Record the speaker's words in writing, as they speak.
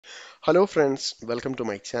Hello friends, welcome to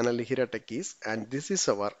my channel here at Techies, and this is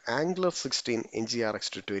our Angular 16 NGRX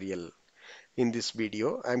tutorial. In this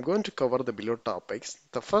video, I'm going to cover the below topics.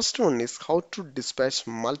 The first one is how to dispatch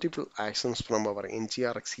multiple actions from our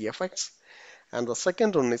NGRX effects, and the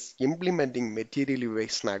second one is implementing material UI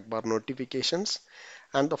snack bar notifications,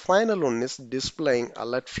 and the final one is displaying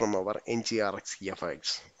alert from our NGRX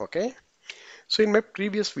effects. Okay. So in my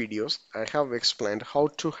previous videos, I have explained how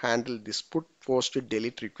to handle this put post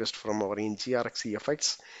delete request from our NGRX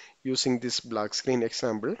effects using this black screen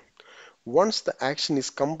example. Once the action is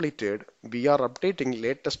completed, we are updating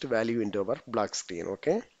latest value into our black screen.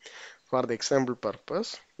 Okay. For the example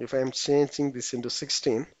purpose, if I am changing this into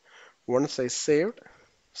 16, once I saved,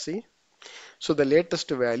 see, so the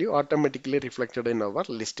latest value automatically reflected in our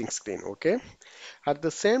listing screen. Okay. At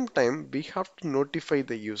the same time, we have to notify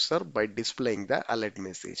the user by displaying the alert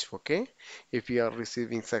message. Okay. If we are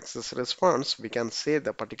receiving success response, we can say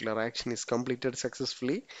the particular action is completed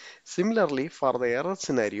successfully. Similarly, for the error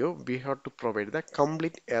scenario, we have to provide the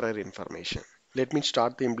complete error information. Let me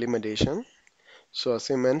start the implementation. So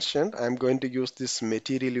as I mentioned, I'm going to use this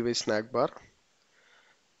material UI snack bar.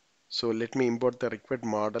 So let me import the required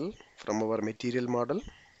model from our material model.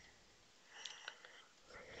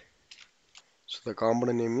 So the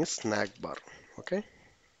component name is snack bar. Okay.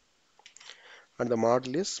 And the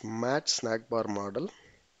model is match snack bar model.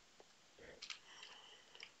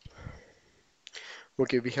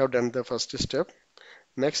 Okay, we have done the first step.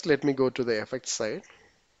 Next, let me go to the effects side.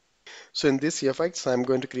 So in this effects, I'm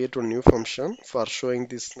going to create a new function for showing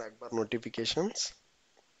these snack bar notifications.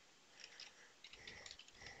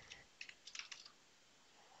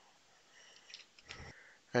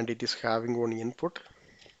 And it is having one input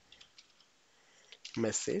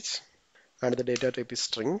message and the data type is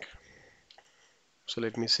string. So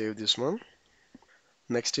let me save this one.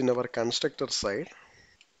 Next, in our constructor side,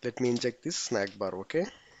 let me inject this snack bar. Okay.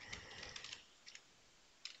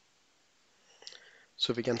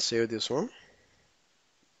 So we can save this one.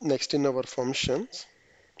 Next, in our functions,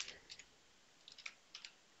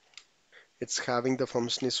 it's having the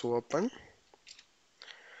function is open.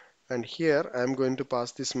 And here I'm going to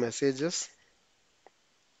pass these messages.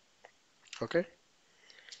 Okay.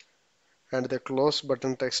 And the close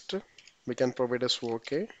button text we can provide as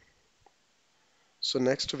OK. So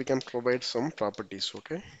next we can provide some properties.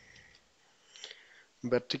 Okay.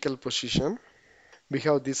 Vertical position. We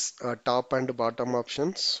have this top and bottom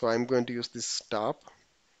options. So I'm going to use this top.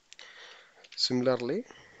 Similarly,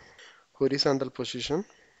 horizontal position.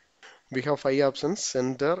 We have 5 options: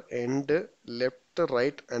 center, end, left,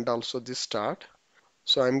 right, and also this start.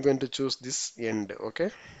 So I'm going to choose this end.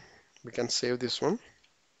 Okay. We can save this one.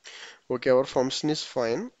 Okay, our function is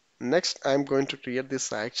fine. Next, I'm going to create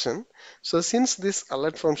this action. So since this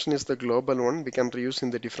alert function is the global one, we can reuse in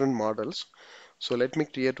the different models. So let me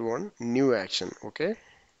create one new action. Okay.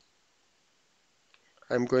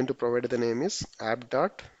 I'm going to provide the name is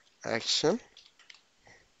app.action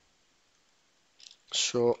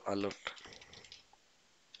show alert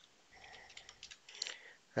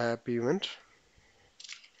app event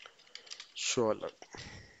show alert.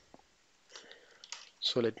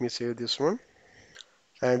 So let me save this one.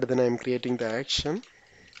 And then I'm creating the action.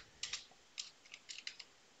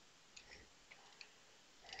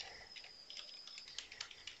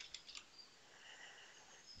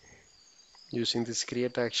 Using this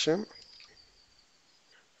create action,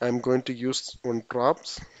 I'm going to use one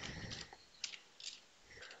drops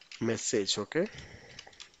message. Okay.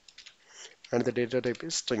 And the data type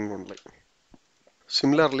is string only.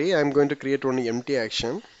 Similarly, I'm going to create one empty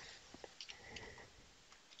action.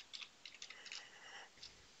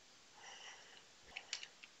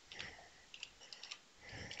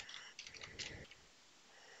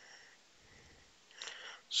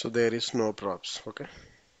 So there is no props. Okay.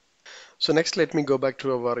 So next, let me go back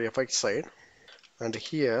to our effect side. And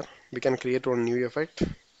here we can create one new effect.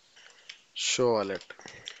 Show alert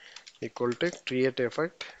equal to create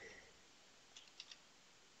effect.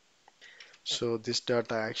 So this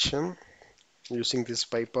data action using this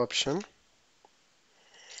pipe option,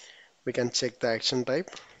 we can check the action type.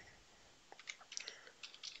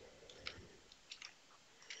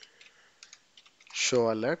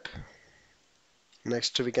 Show alert.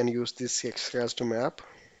 Next, we can use this xcast map.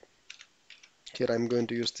 Here I'm going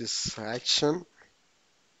to use this action.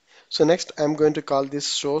 So next, I'm going to call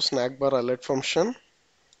this show snack bar alert function.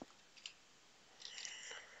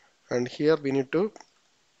 And here we need to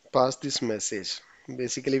pass this message.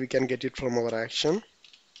 Basically, we can get it from our action.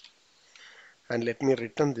 And let me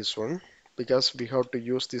return this one because we have to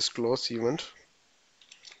use this close event.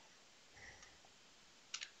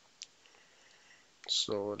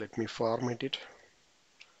 So let me format it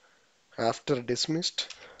after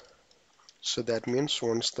dismissed. So that means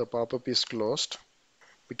once the pop-up is closed,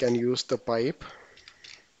 we can use the pipe,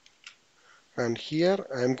 and here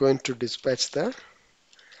I am going to dispatch the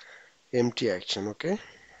empty action. Okay,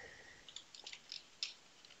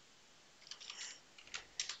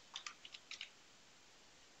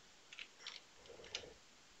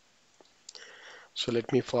 so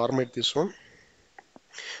let me format this one.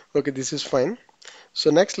 Okay, this is fine. So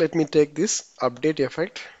next let me take this update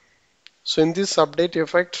effect. So in this update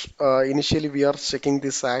effect, initially we are checking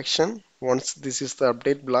this action. Once this is the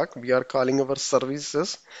update block, we are calling our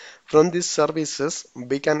services. From these services,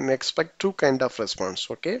 we can expect two kind of response.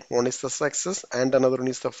 Okay, one is the success and another one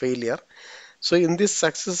is the failure. So in this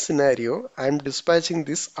success scenario, I am dispatching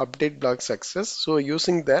this update block success. So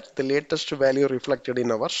using that, the latest value reflected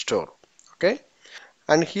in our store. Okay,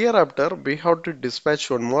 and hereafter we have to dispatch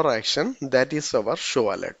one more action, that is our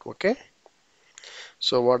show alert. Okay,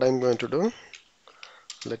 so what I'm going to do,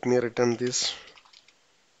 let me return this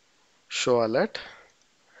show alert,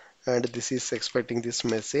 and this is expecting this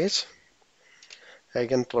message. I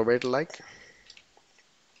can provide like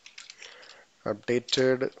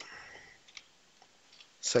updated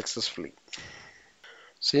successfully.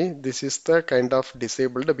 See, this is the kind of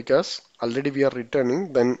disabled because already we are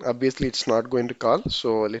returning, then obviously it's not going to call.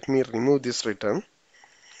 So let me remove this return.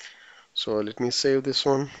 So let me save this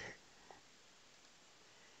one.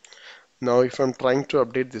 Now if I'm trying to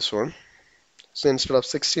update this one, so instead of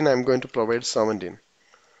 16 I'm going to provide 17.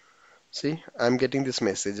 See, I'm getting this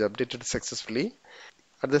message updated successfully.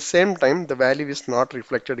 At the same time, the value is not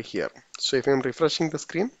reflected here. So if I'm refreshing the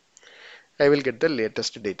screen, I will get the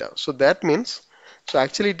latest data. So that means, so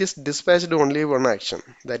actually it is dispatched only one action,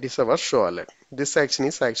 that is our show alert. This action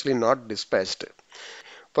is actually not dispatched.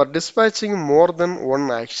 For dispatching more than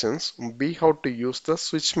one actions, we have to use the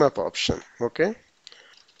switch map option. Okay.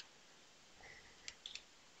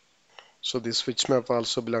 So this switch map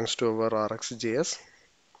also belongs to our RxJS.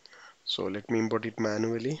 So let me import it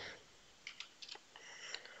manually.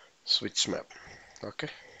 Switch map. Okay.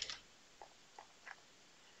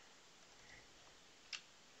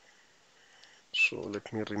 So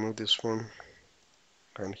let me remove this one,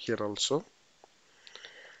 and here also.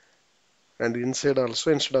 And inside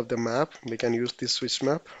also, instead of the map, we can use this switch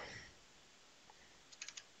map.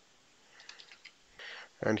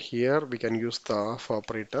 And here we can use the off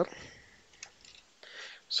operator.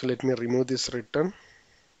 So let me remove this return.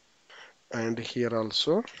 And here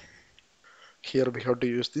also, here we have to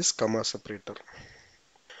use this comma separator.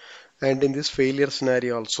 And in this failure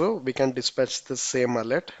scenario also, we can dispatch the same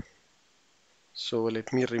alert. So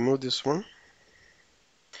let me remove this one.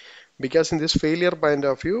 Because in this failure point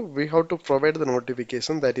of view, we have to provide the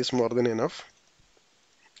notification, that is more than enough.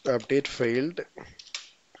 Update failed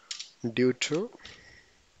due to,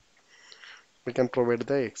 we can provide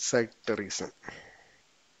the exact reason.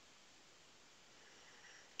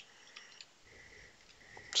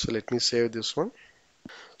 So let me save this one.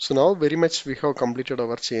 So now very much we have completed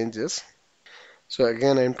our changes. So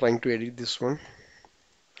again I am trying to edit this one.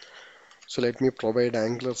 So let me provide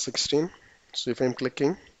Angular 16. So if I'm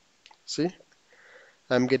clicking, see,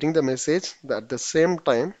 I'm getting the message that at the same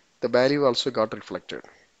time the value also got reflected.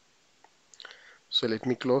 So let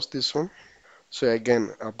me close this one. So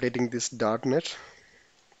again updating this .NET.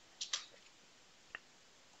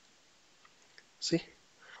 See,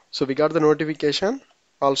 so we got the notification.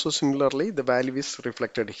 Also similarly the value is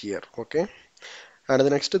reflected here. Okay, and the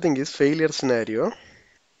next thing is failure scenario.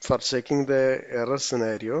 For checking the error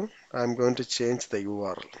scenario, I'm going to change the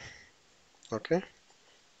URL. Okay,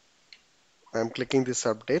 I'm clicking this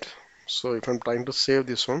update. So if I'm trying to save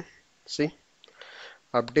this one, see,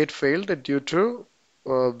 update failed due to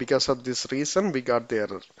because of this reason we got the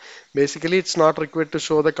error. Basically it's not required to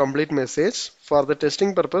show the complete message. For the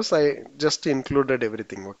testing purpose I just included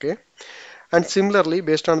everything. Okay, and similarly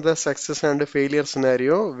based on the success and failure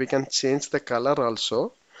scenario we can change the color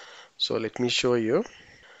also. So let me show you.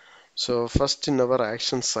 So first in our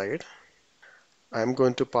action side, I'm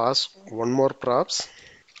going to pass one more props,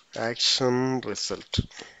 action result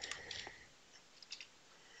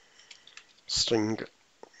string.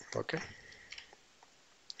 Okay,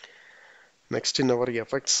 next in our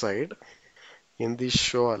effect side, in the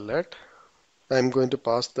show alert, I'm going to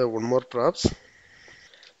pass the one more props,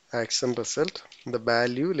 action result. The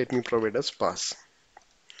value let me provide as pass.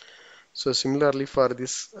 So similarly for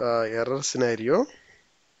this error scenario,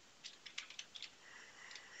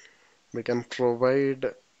 we can provide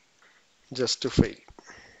just to fail.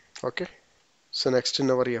 Okay, so next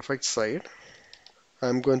in our effect side,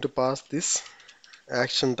 I'm going to pass this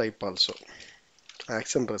action type also,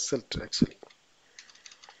 action result actually.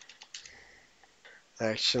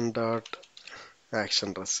 Action dot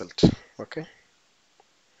action result. Okay.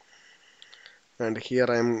 And here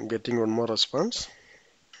I am getting one more response.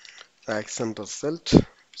 Action result.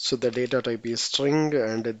 So the data type is string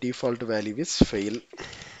and the default value is fail.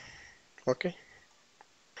 Okay.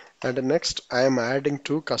 And next I am adding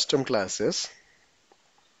two custom classes.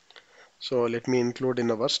 So let me include in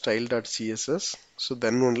our style.css. So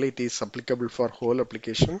then only it is applicable for whole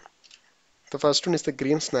application. The first one is the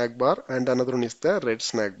green snack bar and another one is the red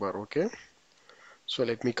snack bar. Okay. So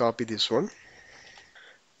let me copy this one.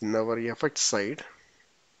 In our effect side,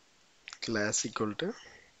 class equal to,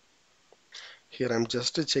 here I'm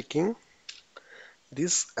just checking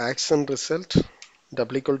this action result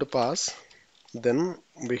double equal to pass. Then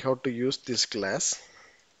we have to use this class.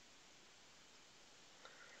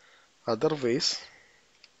 Otherwise,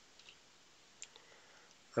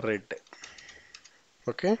 red.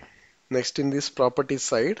 Okay. Next in this property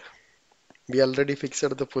side, we already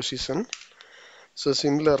fixed the position. So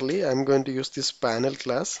similarly, I'm going to use this panel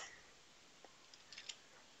class.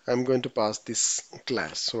 I'm going to pass this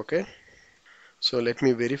class. Okay. So let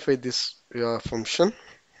me verify this function.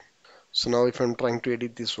 So now if I'm trying to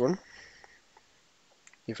edit this one,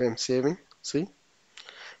 if I'm saving, see,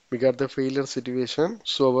 we got the failure situation.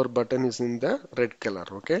 So our button is in the red color.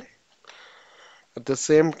 Okay. At the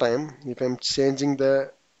same time, if I'm changing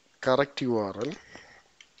the correct URL,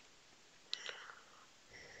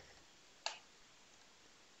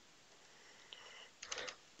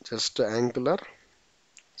 just Angular,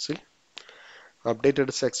 see,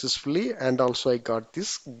 updated successfully, and also I got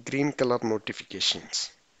this green color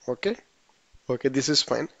notifications. Okay. Okay, this is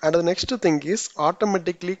fine. And the next thing is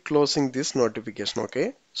automatically closing this notification.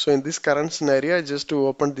 Okay. So in this current scenario, I just to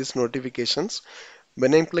open these notifications.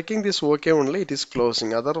 When I'm clicking this OK only, it is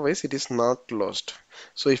closing. Otherwise, it is not closed.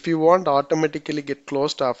 So if you want automatically get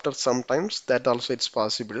closed after sometimes, that also it's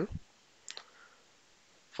possible.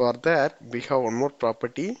 For that, we have one more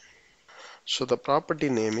property. So the property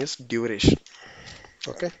name is duration.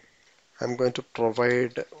 Okay. I'm going to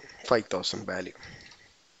provide 5000 value.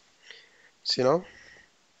 See now,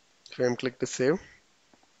 if I click to save,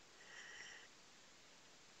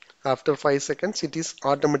 after 5 seconds, it is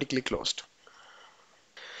automatically closed.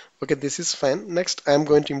 Okay, this is fine. Next, I am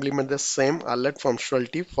going to implement the same alert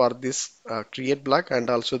functionality for this create block and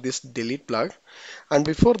also this delete block. And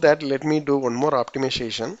before that, let me do one more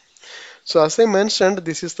optimization. So as I mentioned,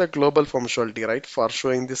 this is the global functionality, right, for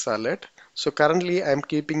showing this alert. So currently, I am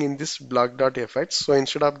keeping in this block.effects. So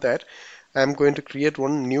instead of that, I am going to create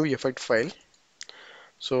one new effect file.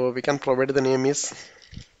 So we can provide the name is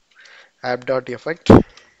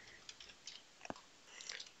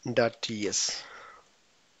app.effect.ts.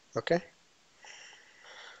 Okay.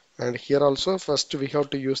 And here also first we have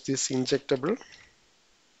to use this injectable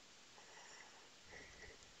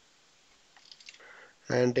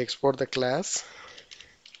and export the class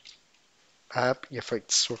app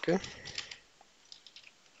effects. Okay.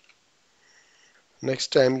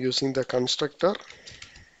 Next I am using the constructor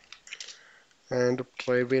and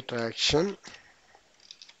private action.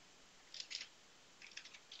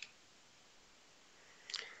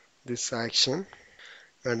 This action,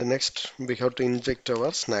 and next we have to inject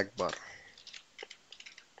our snack bar.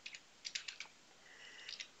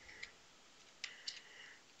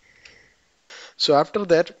 So after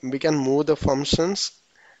that we can move the functions,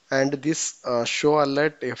 and this show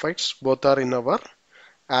alert effects both are in our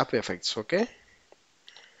app effects. Okay.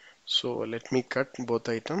 So let me cut both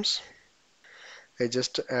items. I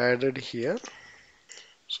just added here.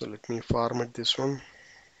 So let me format this one.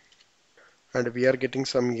 And we are getting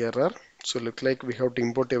some error. So look like we have to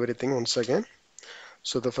import everything once again.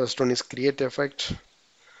 So the first one is create effect.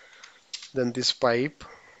 Then this pipe.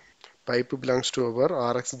 Pipe belongs to our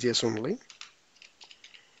RxJS only.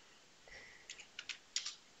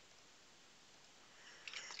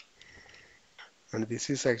 And this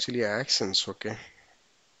is actually actions. Okay.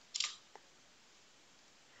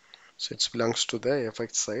 So it belongs to the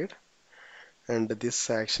effect side. And this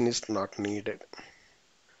action is not needed.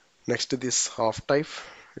 Next this half type.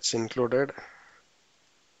 It's included.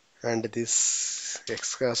 And this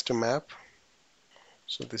xcast map.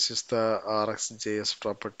 So this is the RxJS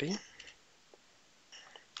property.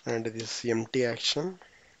 And this empty action.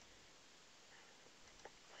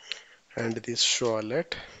 And this show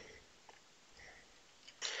alert.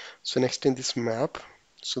 So next in this map,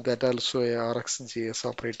 so that also a RxJS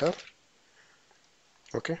operator.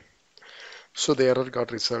 Okay. So the error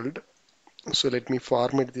got resolved. So let me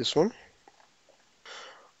format this one.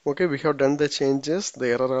 Okay, we have done the changes. The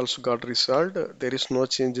error also got resolved. There is no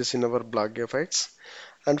changes in our blog effects.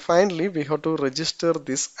 And finally, we have to register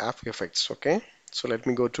this app effects. Okay, so let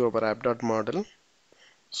me go to our app.model.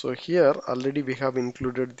 So here already we have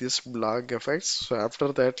included this blog effects. So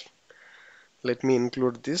after that, let me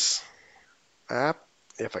include this app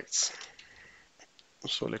effects.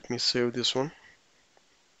 So let me save this one.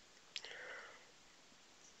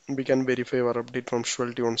 We can verify our update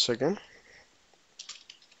functionality once again.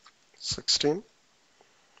 16.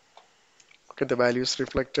 Okay, the value is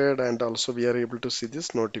reflected and also we are able to see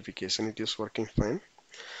this notification. It is working fine.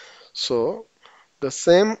 So the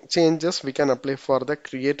same changes we can apply for the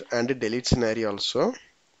create and delete scenario also.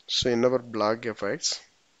 So in our blog effects,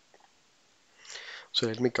 so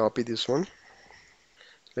let me copy this one.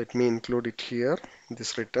 Let me include it here,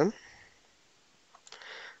 this return.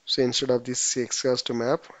 So instead of this xcast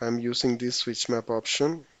map, I'm using this switch map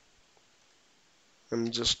option. I'm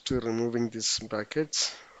just removing these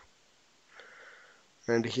brackets.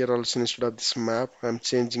 And here also instead of this map, I'm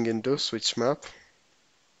changing into switch map.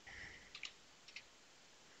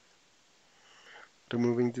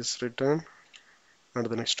 Removing this return and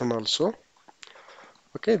the next one also.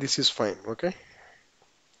 Okay, this is fine. Okay.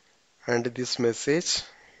 And this message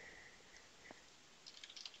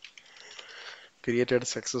created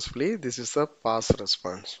successfully. This is the pass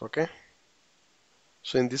response. Okay.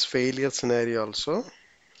 So in this failure scenario also,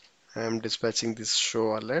 I am dispatching this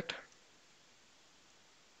show alert.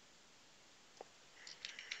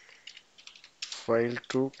 File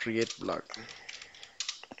to create blog.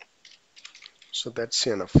 So that's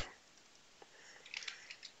enough.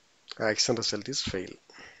 Action result is fail.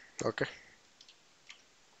 Okay.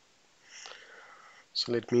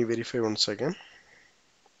 So let me verify once again.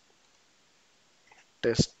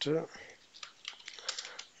 Test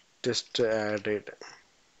added.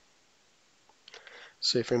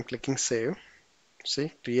 So if I'm clicking save,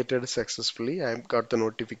 see created successfully. I've got the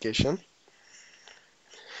notification.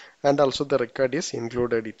 And also the record is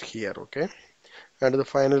included it here. Okay. And the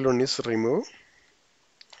final one is remove.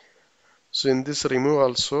 So in this remove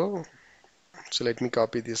also, so let me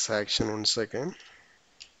copy this action once again.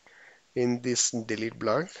 In this delete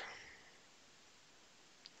block,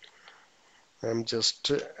 I'm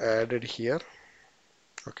just added here.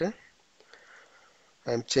 Okay.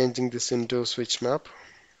 I'm changing this into switch map.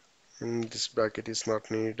 And this bracket is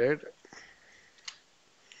not needed.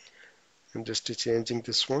 I'm just changing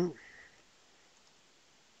this one.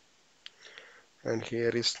 And here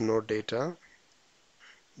is no data.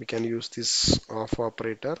 We can use this off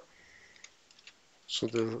operator. So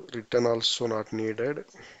the return also not needed.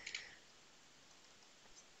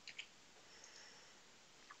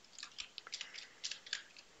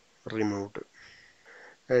 Removed.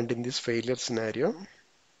 And in this failure scenario,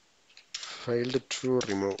 failed to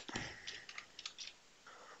remove.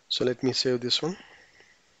 So let me save this one.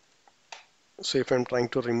 So if I'm trying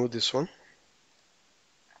to remove this one,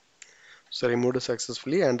 so removed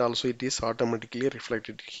successfully and also it is automatically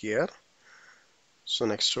reflected here. So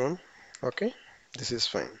next one. Okay, this is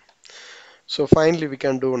fine. So finally we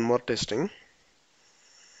can do one more testing.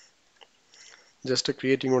 Just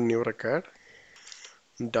creating one new record.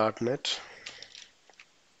 .NET.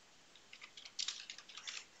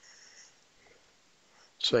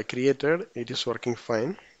 So I created, it is working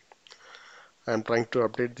fine. I'm trying to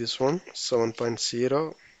update this one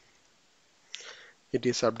 7.0. It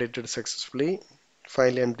is updated successfully.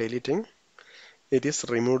 Finally I'm deleting. It is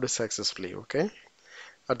removed successfully. Okay.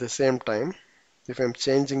 At the same time, if I'm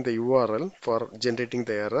changing the URL for generating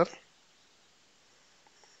the error,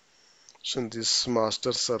 so in this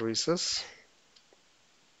master services,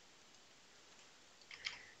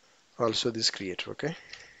 also this create. Okay.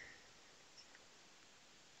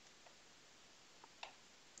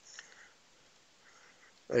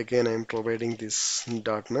 Again I'm providing this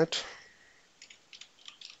 .NET.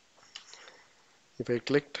 If I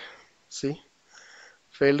clicked, see,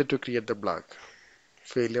 failed to create the block.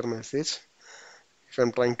 Failure message. If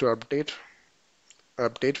I'm trying to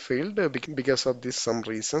update failed because of this some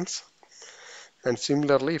reasons. And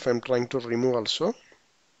similarly, if I'm trying to remove also,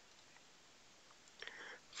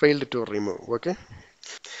 failed to remove. Okay.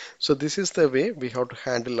 So this is the way we have to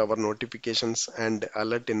handle our notifications and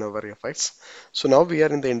alert in our effects. So now we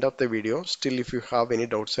are in the end of the video. Still, if you have any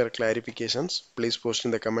doubts or clarifications, please post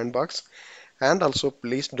in the comment box. And also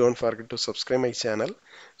please don't forget to subscribe my channel.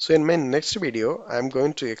 So in my next video, I'm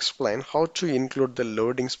going to explain how to include the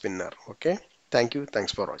loading spinner. Okay. Thank you.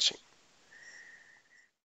 Thanks for watching.